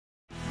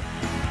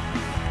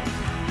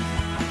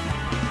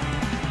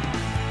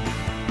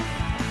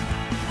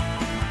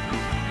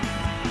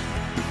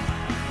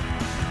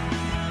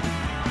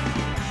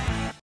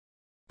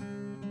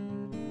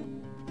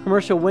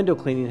Commercial window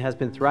cleaning has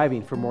been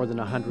thriving for more than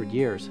 100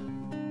 years.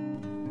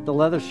 The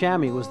leather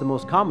chamois was the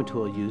most common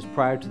tool used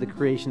prior to the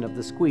creation of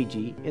the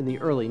squeegee in the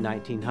early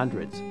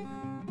 1900s.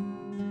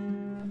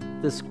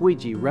 The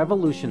squeegee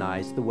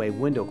revolutionized the way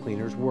window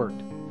cleaners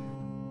worked.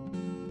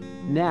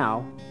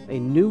 Now, a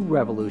new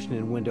revolution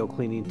in window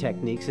cleaning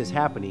techniques is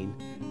happening.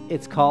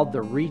 It's called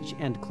the reach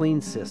and clean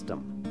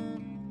system.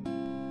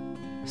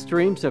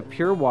 Streams of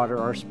pure water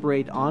are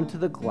sprayed onto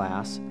the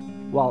glass,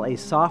 while a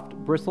soft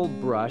bristled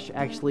brush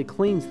actually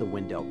cleans the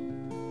window.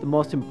 The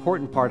most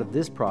important part of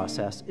this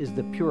process is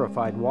the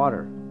purified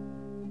water.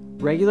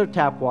 Regular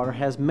tap water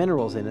has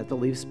minerals in it that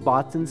leave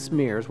spots and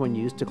smears when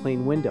used to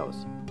clean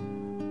windows.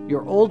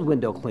 Your old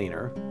window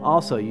cleaner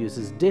also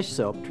uses dish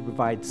soap to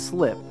provide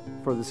slip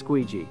for the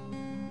squeegee.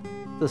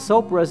 The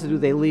soap residue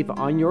they leave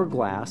on your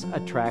glass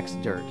attracts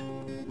dirt.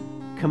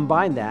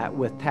 Combine that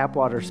with tap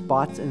water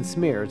spots and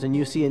smears and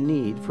you see a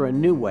need for a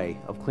new way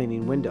of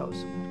cleaning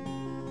windows.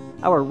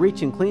 Our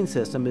reach and clean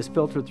system is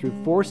filtered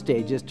through 4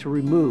 stages to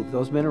remove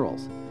those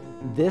minerals.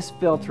 This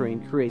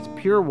filtering creates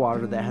pure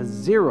water that has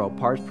 0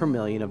 parts per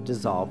million of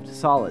dissolved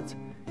solids.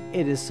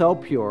 It is so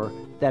pure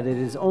that it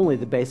is only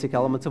the basic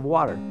elements of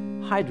water,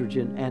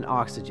 hydrogen and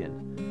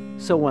oxygen.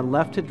 So when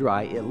left to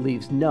dry, it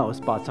leaves no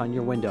spots on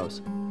your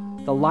windows.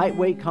 The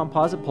lightweight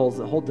composite poles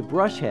that hold the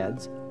brush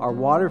heads are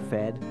water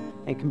fed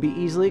and can be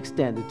easily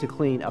extended to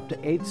clean up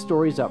to 8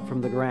 stories up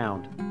from the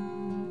ground.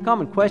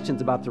 Common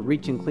questions about the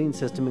reach and clean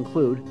system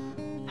include,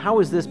 how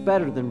is this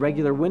better than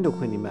regular window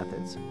cleaning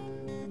methods?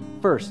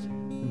 First,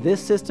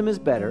 this system is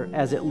better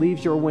as it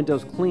leaves your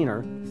windows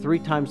cleaner 3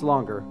 times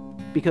longer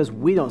because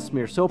we don't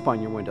smear soap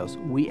on your windows,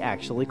 we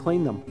actually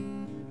clean them.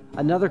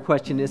 Another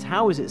question is,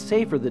 how is it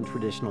safer than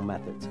traditional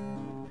methods?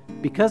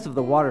 Because of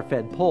the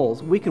water-fed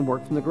poles, we can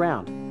work from the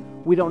ground.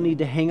 We don't need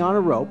to hang on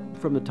a rope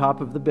from the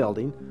top of the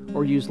building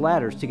or use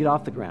ladders to get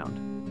off the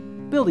ground.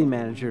 Building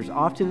managers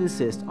often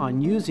insist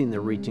on using the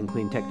reach and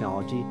clean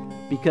technology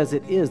because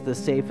it is the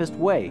safest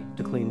way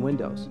to clean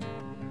windows.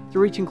 The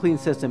reach and clean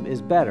system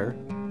is better,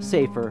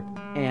 safer,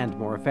 and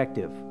more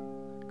effective.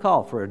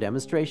 Call for a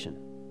demonstration.